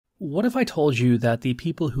What if I told you that the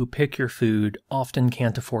people who pick your food often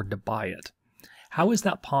can't afford to buy it? How is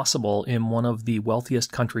that possible in one of the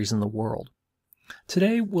wealthiest countries in the world?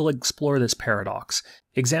 Today, we'll explore this paradox,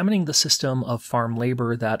 examining the system of farm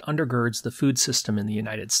labor that undergirds the food system in the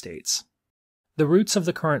United States. The roots of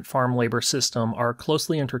the current farm labor system are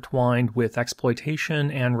closely intertwined with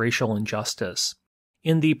exploitation and racial injustice.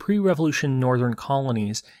 In the pre-revolution northern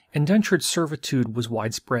colonies, indentured servitude was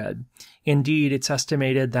widespread. Indeed, it's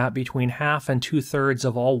estimated that between half and two-thirds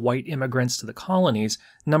of all white immigrants to the colonies,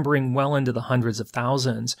 numbering well into the hundreds of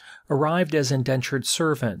thousands, arrived as indentured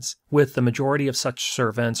servants, with the majority of such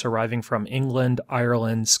servants arriving from England,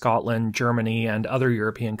 Ireland, Scotland, Germany, and other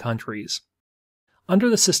European countries. Under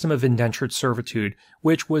the system of indentured servitude,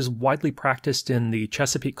 which was widely practiced in the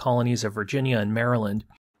Chesapeake colonies of Virginia and Maryland,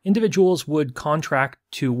 individuals would contract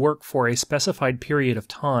to work for a specified period of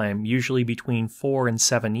time, usually between 4 and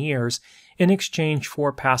 7 years, in exchange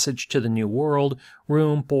for passage to the New World,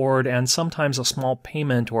 room, board, and sometimes a small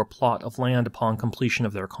payment or plot of land upon completion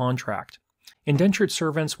of their contract. Indentured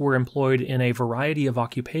servants were employed in a variety of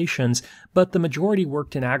occupations, but the majority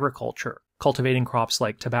worked in agriculture, cultivating crops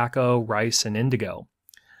like tobacco, rice, and indigo.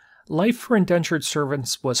 Life for indentured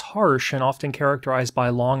servants was harsh and often characterized by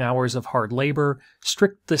long hours of hard labor,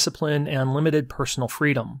 strict discipline, and limited personal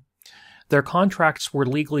freedom. Their contracts were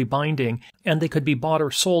legally binding, and they could be bought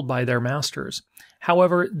or sold by their masters.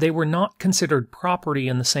 However, they were not considered property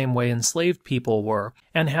in the same way enslaved people were,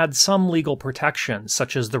 and had some legal protections,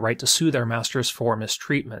 such as the right to sue their masters for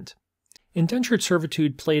mistreatment. Indentured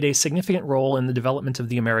servitude played a significant role in the development of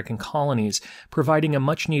the American colonies, providing a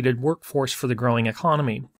much-needed workforce for the growing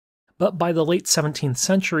economy. But by the late 17th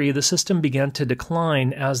century, the system began to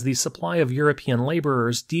decline as the supply of European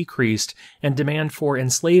laborers decreased and demand for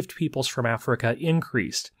enslaved peoples from Africa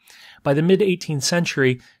increased. By the mid-18th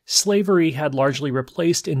century, slavery had largely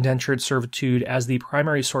replaced indentured servitude as the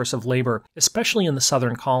primary source of labor, especially in the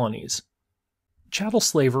southern colonies. Chattel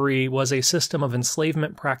slavery was a system of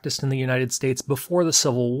enslavement practiced in the United States before the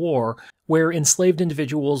Civil War, where enslaved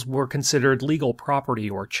individuals were considered legal property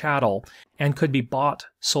or chattel and could be bought,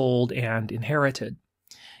 sold, and inherited.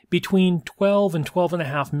 Between 12 and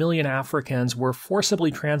 12.5 million Africans were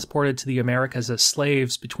forcibly transported to the Americas as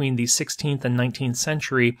slaves between the 16th and 19th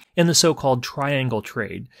century in the so-called Triangle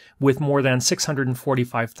Trade, with more than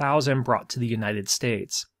 645,000 brought to the United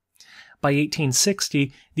States. By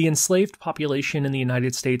 1860, the enslaved population in the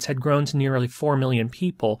United States had grown to nearly 4 million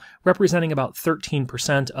people, representing about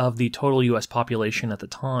 13% of the total U.S. population at the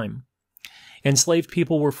time. Enslaved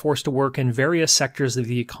people were forced to work in various sectors of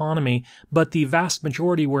the economy, but the vast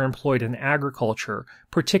majority were employed in agriculture,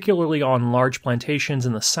 particularly on large plantations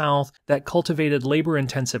in the South that cultivated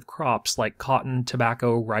labor-intensive crops like cotton,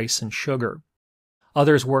 tobacco, rice, and sugar.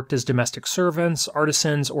 Others worked as domestic servants,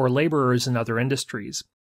 artisans, or laborers in other industries.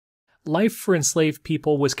 Life for enslaved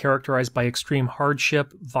people was characterized by extreme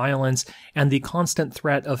hardship, violence, and the constant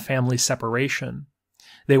threat of family separation.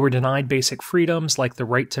 They were denied basic freedoms like the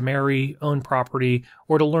right to marry, own property,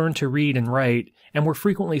 or to learn to read and write, and were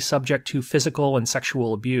frequently subject to physical and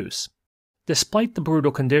sexual abuse. Despite the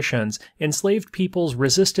brutal conditions, enslaved peoples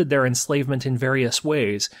resisted their enslavement in various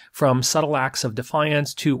ways, from subtle acts of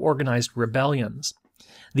defiance to organized rebellions.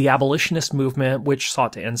 The abolitionist movement, which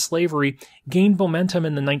sought to end slavery, gained momentum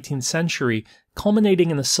in the 19th century, culminating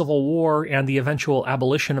in the Civil War and the eventual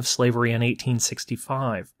abolition of slavery in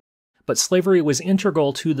 1865. But slavery was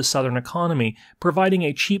integral to the Southern economy, providing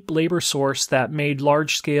a cheap labor source that made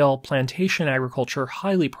large-scale plantation agriculture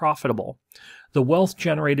highly profitable. The wealth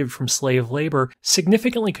generated from slave labor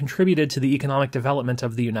significantly contributed to the economic development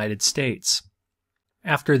of the United States.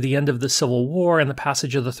 After the end of the Civil War and the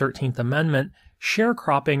passage of the 13th Amendment,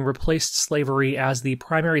 sharecropping replaced slavery as the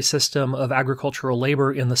primary system of agricultural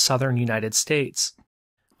labor in the southern United States.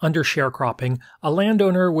 Under sharecropping, a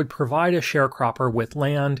landowner would provide a sharecropper with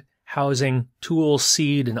land, housing, tools,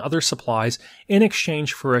 seed, and other supplies in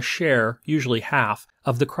exchange for a share, usually half,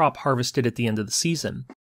 of the crop harvested at the end of the season.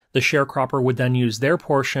 The sharecropper would then use their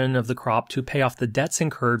portion of the crop to pay off the debts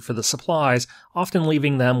incurred for the supplies, often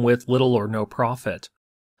leaving them with little or no profit.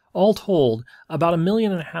 All told, about 1.5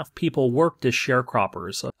 million people worked as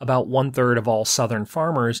sharecroppers, about 1/3 of all Southern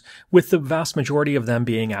farmers, with the vast majority of them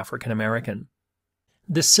being African American.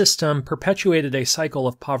 This system perpetuated a cycle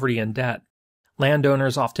of poverty and debt.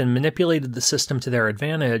 Landowners often manipulated the system to their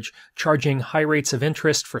advantage, charging high rates of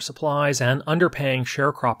interest for supplies and underpaying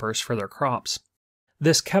sharecroppers for their crops.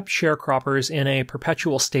 This kept sharecroppers in a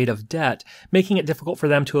perpetual state of debt, making it difficult for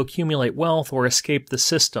them to accumulate wealth or escape the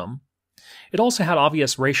system. It also had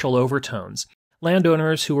obvious racial overtones.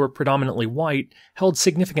 Landowners who were predominantly white held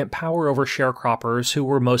significant power over sharecroppers who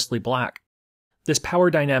were mostly black. This power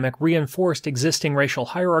dynamic reinforced existing racial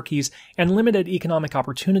hierarchies and limited economic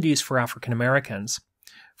opportunities for African Americans.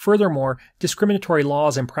 Furthermore, discriminatory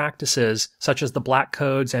laws and practices, such as the Black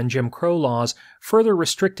Codes and Jim Crow laws, further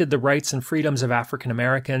restricted the rights and freedoms of African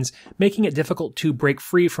Americans, making it difficult to break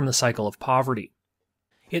free from the cycle of poverty.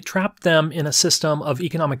 It trapped them in a system of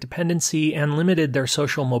economic dependency and limited their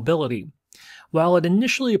social mobility. While it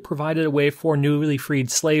initially provided a way for newly freed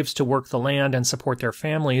slaves to work the land and support their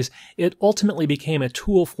families, it ultimately became a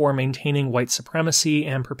tool for maintaining white supremacy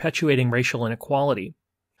and perpetuating racial inequality.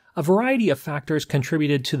 A variety of factors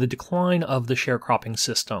contributed to the decline of the sharecropping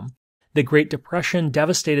system. The Great Depression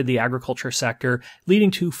devastated the agriculture sector,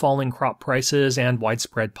 leading to falling crop prices and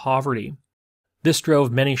widespread poverty. This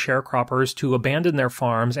drove many sharecroppers to abandon their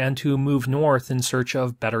farms and to move north in search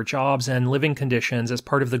of better jobs and living conditions as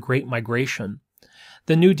part of the Great Migration.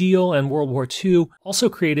 The New Deal and World War II also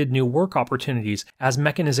created new work opportunities, as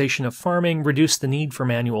mechanization of farming reduced the need for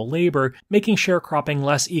manual labor, making sharecropping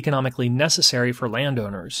less economically necessary for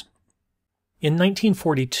landowners. In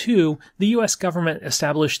 1942, the U.S. government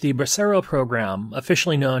established the Bracero Program,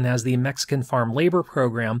 officially known as the Mexican Farm Labor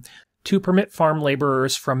Program, to permit farm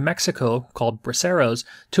laborers from Mexico, called braceros,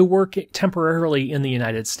 to work temporarily in the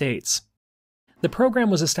United States. The program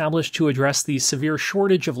was established to address the severe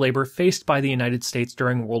shortage of labor faced by the United States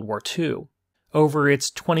during World War II. Over its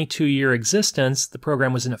 22-year existence, the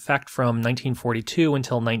program was in effect from 1942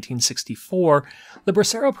 until 1964, the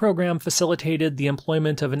Bracero Program facilitated the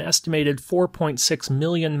employment of an estimated 4.6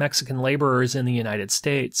 million Mexican laborers in the United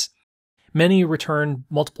States. Many returned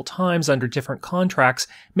multiple times under different contracts,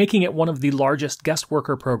 making it one of the largest guest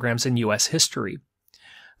worker programs in U.S. history.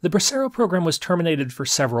 The Bracero program was terminated for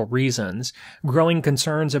several reasons. Growing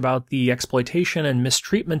concerns about the exploitation and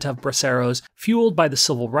mistreatment of braceros, fueled by the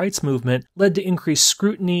civil rights movement, led to increased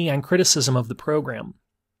scrutiny and criticism of the program.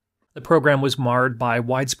 The program was marred by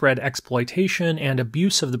widespread exploitation and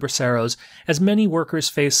abuse of the braceros, as many workers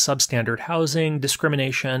faced substandard housing,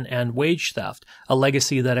 discrimination, and wage theft, a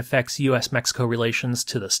legacy that affects U.S.-Mexico relations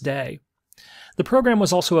to this day. The program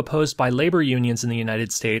was also opposed by labor unions in the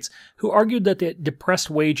United States, who argued that it depressed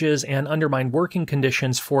wages and undermined working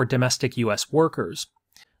conditions for domestic U.S. workers.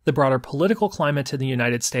 The broader political climate in the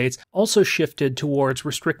United States also shifted towards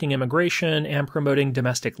restricting immigration and promoting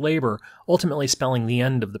domestic labor, ultimately spelling the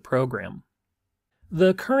end of the program.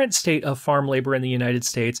 The current state of farm labor in the United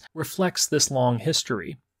States reflects this long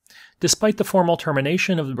history. Despite the formal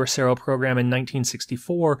termination of the Bracero program in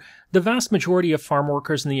 1964, the vast majority of farm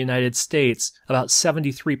workers in the United States, about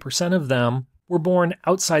 73% of them, were born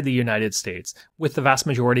outside the United States, with the vast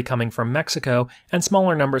majority coming from Mexico and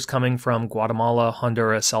smaller numbers coming from Guatemala,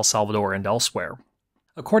 Honduras, El Salvador, and elsewhere.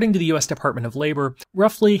 According to the U.S. Department of Labor,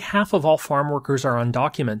 roughly half of all farm workers are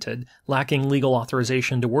undocumented, lacking legal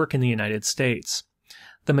authorization to work in the United States.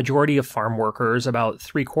 The majority of farm workers, about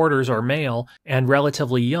 3/4, are male and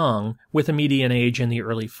relatively young, with a median age in the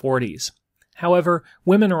early 40s. However,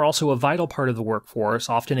 women are also a vital part of the workforce,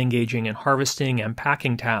 often engaging in harvesting and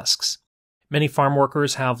packing tasks. Many farm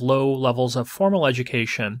workers have low levels of formal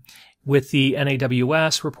education, with the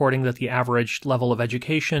NAWS reporting that the average level of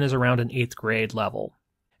education is around an 8th grade level.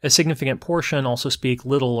 A significant portion also speak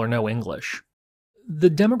little or no English.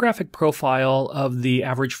 The demographic profile of the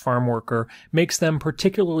average farm worker makes them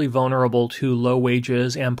particularly vulnerable to low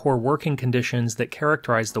wages and poor working conditions that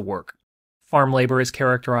characterize the work. Farm labor is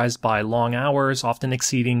characterized by long hours, often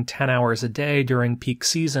exceeding 10 hours a day during peak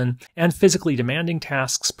season, and physically demanding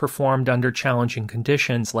tasks performed under challenging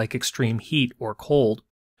conditions like extreme heat or cold.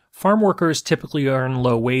 Farm workers typically earn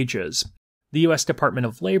low wages. The U.S. Department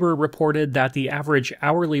of Labor reported that the average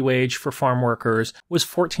hourly wage for farm workers was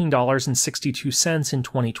 $14.62 in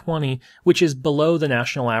 2020, which is below the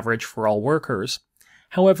national average for all workers.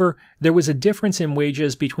 However, there was a difference in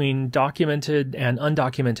wages between documented and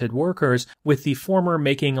undocumented workers, with the former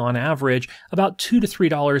making on average about $2 to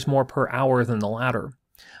 $3 more per hour than the latter.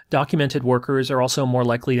 Documented workers are also more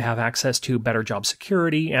likely to have access to better job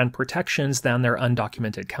security and protections than their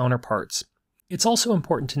undocumented counterparts. It's also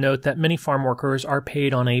important to note that many farm workers are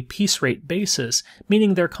paid on a piece rate basis,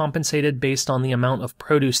 meaning they're compensated based on the amount of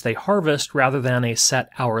produce they harvest rather than a set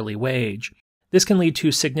hourly wage. This can lead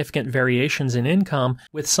to significant variations in income,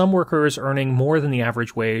 with some workers earning more than the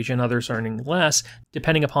average wage and others earning less,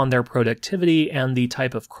 depending upon their productivity and the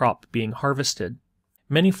type of crop being harvested.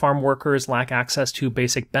 Many farm workers lack access to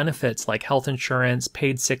basic benefits like health insurance,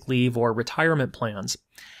 paid sick leave, or retirement plans.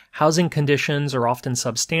 Housing conditions are often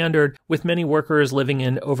substandard, with many workers living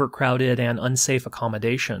in overcrowded and unsafe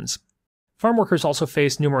accommodations. Farm workers also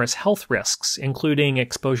face numerous health risks, including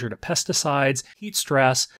exposure to pesticides, heat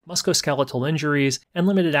stress, musculoskeletal injuries, and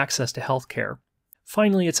limited access to health care.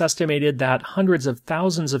 Finally, it's estimated that hundreds of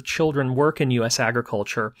thousands of children work in U.S.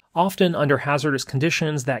 agriculture, often under hazardous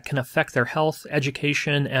conditions that can affect their health,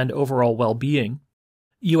 education, and overall well-being.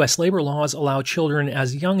 U.S. labor laws allow children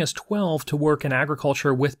as young as 12 to work in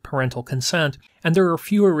agriculture with parental consent, and there are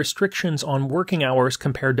fewer restrictions on working hours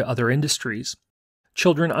compared to other industries.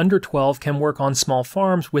 Children under 12 can work on small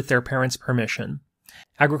farms with their parents' permission.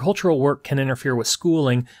 Agricultural work can interfere with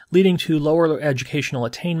schooling, leading to lower educational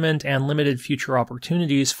attainment and limited future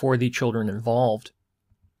opportunities for the children involved.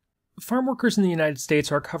 Farm workers in the United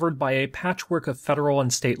States are covered by a patchwork of federal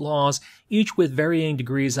and state laws, each with varying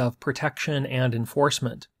degrees of protection and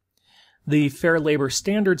enforcement. The Fair Labor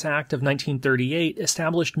Standards Act of 1938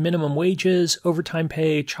 established minimum wages, overtime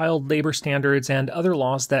pay, child labor standards, and other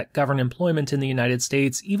laws that govern employment in the United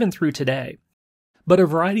States even through today. But a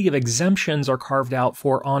variety of exemptions are carved out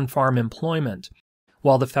for on-farm employment.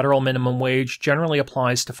 While the federal minimum wage generally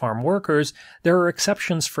applies to farm workers, there are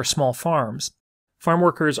exceptions for small farms. Farm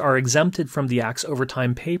workers are exempted from the Act's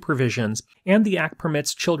overtime pay provisions, and the Act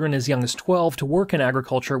permits children as young as 12 to work in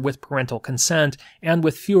agriculture with parental consent and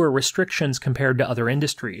with fewer restrictions compared to other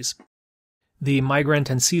industries. The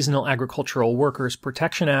Migrant and Seasonal Agricultural Workers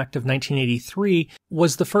Protection Act of 1983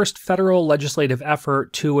 was the first federal legislative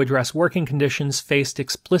effort to address working conditions faced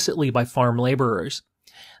explicitly by farm laborers.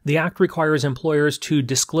 The Act requires employers to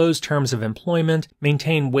disclose terms of employment,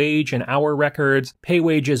 maintain wage and hour records, pay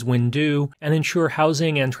wages when due, and ensure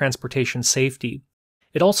housing and transportation safety.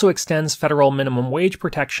 It also extends federal minimum wage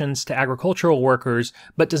protections to agricultural workers,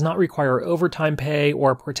 but does not require overtime pay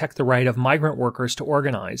or protect the right of migrant workers to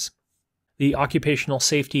organize. The Occupational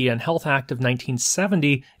Safety and Health Act of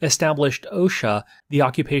 1970 established OSHA, the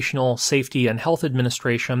Occupational Safety and Health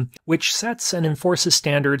Administration, which sets and enforces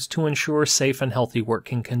standards to ensure safe and healthy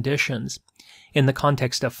working conditions. In the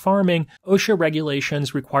context of farming, OSHA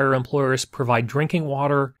regulations require employers provide drinking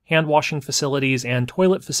water, hand-washing facilities, and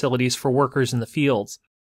toilet facilities for workers in the fields.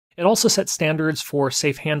 It also sets standards for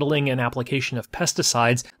safe handling and application of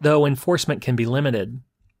pesticides, though enforcement can be limited.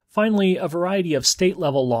 Finally, a variety of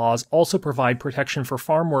state-level laws also provide protection for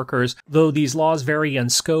farm workers, though these laws vary in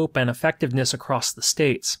scope and effectiveness across the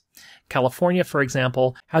states. California, for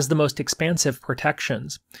example, has the most expansive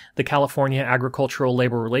protections. The California Agricultural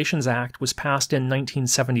Labor Relations Act was passed in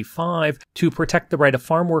 1975 to protect the right of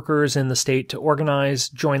farm workers in the state to organize,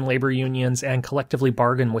 join labor unions, and collectively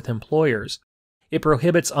bargain with employers. It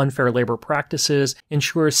prohibits unfair labor practices,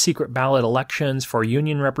 ensures secret ballot elections for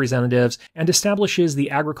union representatives, and establishes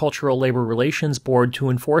the Agricultural Labor Relations Board to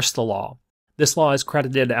enforce the law. This law is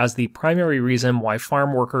credited as the primary reason why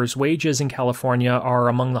farm workers' wages in California are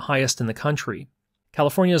among the highest in the country.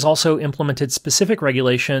 California has also implemented specific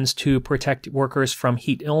regulations to protect workers from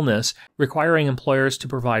heat illness, requiring employers to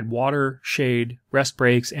provide water, shade, rest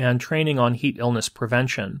breaks, and training on heat illness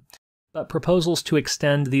prevention. But proposals to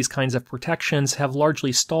extend these kinds of protections have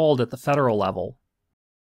largely stalled at the federal level.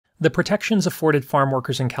 The protections afforded farm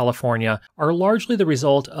workers in California are largely the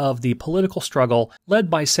result of the political struggle led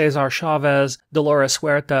by Cesar Chavez, Dolores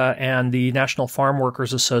Huerta, and the National Farm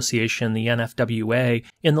Workers Association, the NFWA,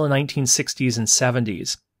 in the 1960s and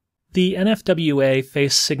 70s. The NFWA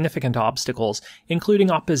faced significant obstacles, including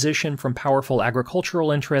opposition from powerful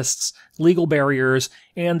agricultural interests, legal barriers,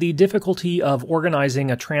 and the difficulty of organizing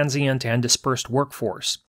a transient and dispersed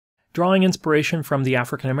workforce. Drawing inspiration from the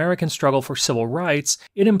African American struggle for civil rights,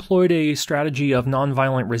 it employed a strategy of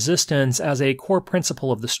nonviolent resistance as a core principle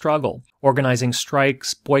of the struggle, organizing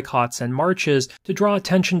strikes, boycotts, and marches to draw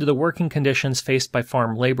attention to the working conditions faced by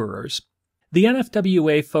farm laborers. The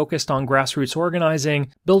NFWA focused on grassroots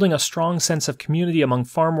organizing, building a strong sense of community among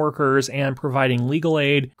farm workers, and providing legal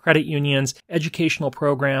aid, credit unions, educational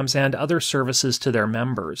programs, and other services to their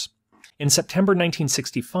members. In September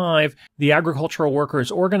 1965, the Agricultural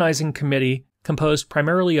Workers Organizing Committee, composed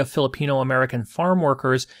primarily of Filipino-American farm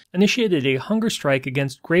workers, initiated a hunger strike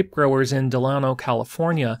against grape growers in Delano,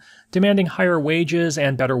 California, demanding higher wages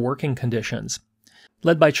and better working conditions.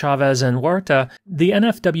 Led by Chavez and Huerta, the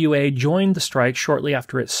NFWA joined the strike shortly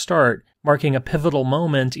after its start, marking a pivotal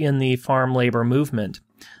moment in the farm labor movement.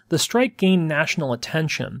 The strike gained national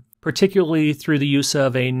attention, particularly through the use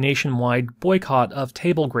of a nationwide boycott of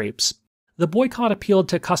table grapes. The boycott appealed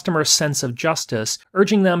to customers' sense of justice,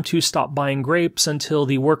 urging them to stop buying grapes until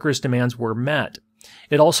the workers' demands were met.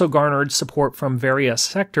 It also garnered support from various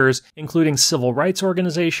sectors, including civil rights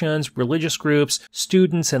organizations, religious groups,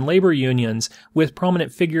 students, and labor unions, with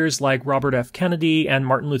prominent figures like Robert F. Kennedy and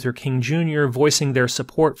Martin Luther King Jr. voicing their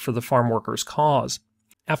support for the farm workers' cause.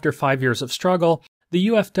 After 5 years of struggle, the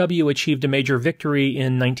UFW achieved a major victory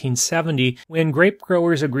in 1970 when grape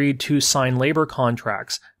growers agreed to sign labor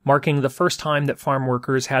contracts, marking the first time that farm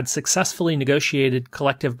workers had successfully negotiated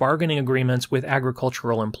collective bargaining agreements with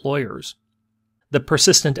agricultural employers. The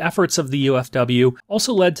persistent efforts of the UFW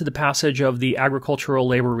also led to the passage of the Agricultural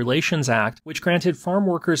Labor Relations Act, which granted farm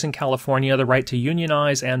workers in California the right to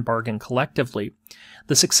unionize and bargain collectively.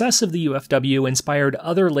 The success of the UFW inspired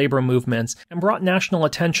other labor movements and brought national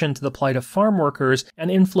attention to the plight of farm workers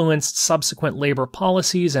and influenced subsequent labor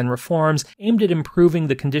policies and reforms aimed at improving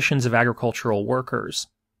the conditions of agricultural workers.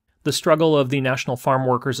 The struggle of the National Farm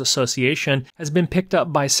Workers Association has been picked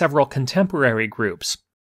up by several contemporary groups.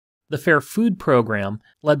 The Fair Food Program,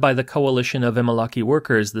 led by the Coalition of Inequality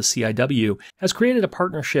Workers, the CIW, has created a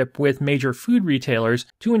partnership with major food retailers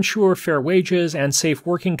to ensure fair wages and safe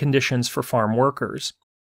working conditions for farm workers.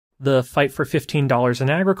 The Fight for $15 in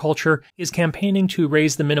Agriculture is campaigning to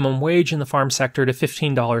raise the minimum wage in the farm sector to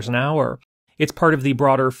 $15 an hour. It's part of the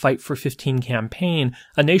broader Fight for 15 campaign,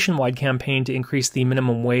 a nationwide campaign to increase the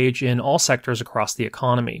minimum wage in all sectors across the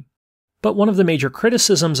economy. But one of the major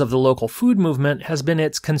criticisms of the local food movement has been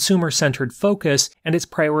its consumer-centered focus and its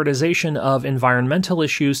prioritization of environmental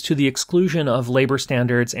issues to the exclusion of labor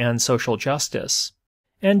standards and social justice.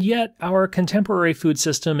 And yet, our contemporary food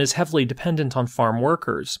system is heavily dependent on farm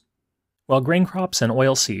workers. While grain crops and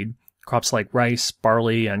oilseed, crops like rice,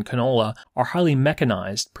 barley, and canola, are highly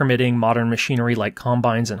mechanized, permitting modern machinery like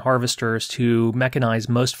combines and harvesters to mechanize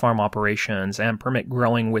most farm operations and permit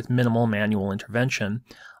growing with minimal manual intervention,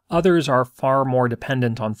 others are far more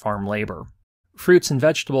dependent on farm labor. Fruits and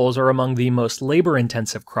vegetables are among the most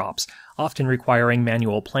labor-intensive crops, often requiring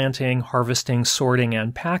manual planting, harvesting, sorting,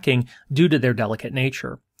 and packing due to their delicate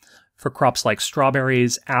nature. For crops like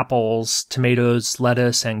strawberries, apples, tomatoes,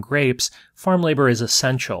 lettuce, and grapes, farm labor is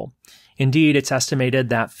essential. Indeed, it's estimated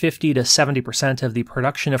that 50 to 70% of the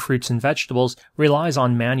production of fruits and vegetables relies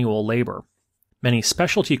on manual labor. Many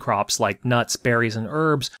specialty crops like nuts, berries, and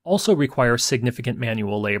herbs also require significant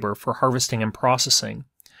manual labor for harvesting and processing.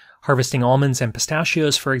 Harvesting almonds and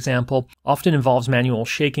pistachios, for example, often involves manual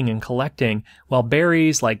shaking and collecting, while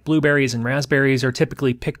berries like blueberries and raspberries are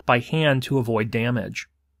typically picked by hand to avoid damage.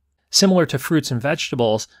 Similar to fruits and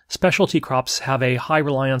vegetables, specialty crops have a high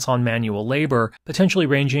reliance on manual labor, potentially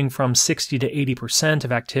ranging from 60 to 80%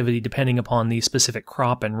 of activity depending upon the specific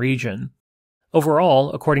crop and region.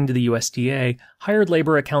 Overall, according to the USDA, hired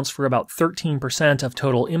labor accounts for about 13% of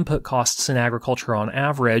total input costs in agriculture on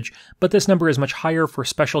average, but this number is much higher for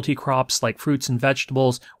specialty crops like fruits and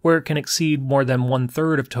vegetables, where it can exceed more than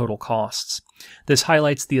 1/3 of total costs. This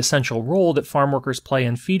highlights the essential role that farm workers play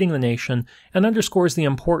in feeding the nation and underscores the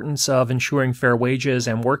importance of ensuring fair wages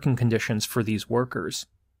and working conditions for these workers.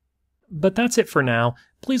 But that's it for now.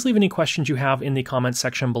 Please leave any questions you have in the comments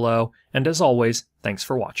section below, and as always, thanks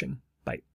for watching.